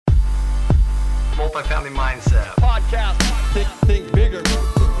Multifamily Mindset Podcast. Think bigger.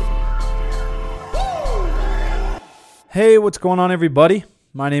 Hey, what's going on, everybody?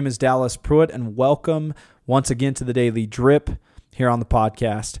 My name is Dallas Pruitt, and welcome once again to the Daily Drip here on the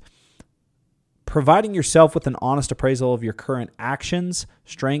podcast. Providing yourself with an honest appraisal of your current actions,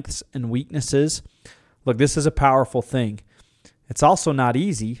 strengths, and weaknesses. Look, this is a powerful thing. It's also not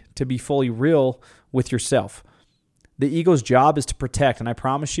easy to be fully real with yourself. The ego's job is to protect, and I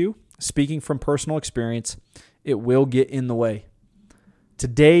promise you, speaking from personal experience, it will get in the way.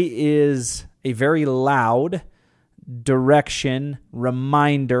 Today is a very loud direction,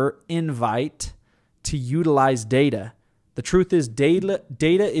 reminder, invite to utilize data. The truth is data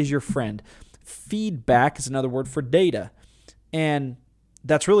is your friend. Feedback is another word for data. And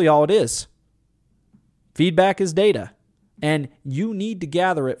that's really all it is. Feedback is data. And you need to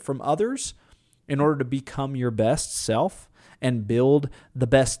gather it from others in order to become your best self and build the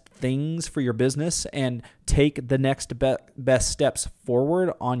best things for your business and take the next best steps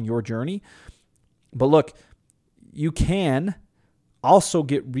forward on your journey. But look, you can also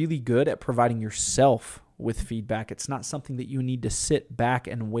get really good at providing yourself with feedback. It's not something that you need to sit back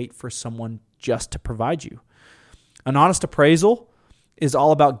and wait for someone just to provide you. An honest appraisal is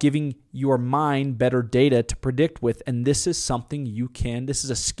all about giving your mind better data to predict with, and this is something this is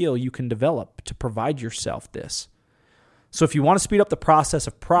a skill you can develop to provide yourself this. So if you want to speed up the process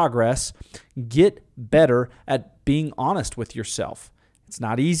of progress, get better at being honest with yourself. It's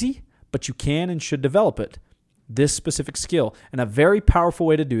not easy, but you can and should develop it, this specific skill. And a very powerful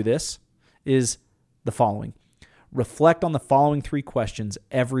way to do this is the following. Reflect on the following 3 questions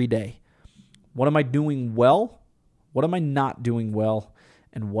every day. What am I doing well? What am I not doing well?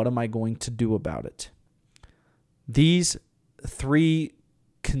 And what am I going to do about it? These 3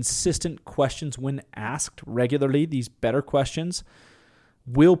 consistent questions, when asked regularly, these better questions,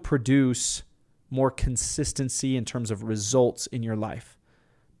 will produce more consistency in terms of results in your life.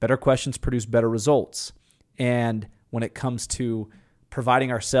 Better questions produce better results. And when it comes to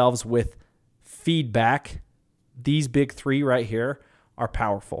providing ourselves with feedback, these big 3 right here are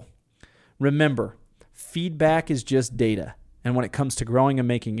powerful. Remember, feedback is just data. And when it comes to growing and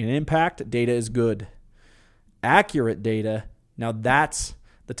making an impact, data is good. Accurate data, now that's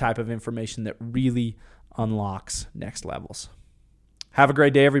the type of information that really unlocks next levels. Have a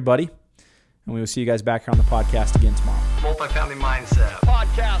great day, everybody. And we will see you guys back here on the podcast again tomorrow. Multifamily Mindset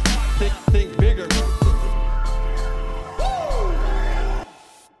Podcast. Think bigger.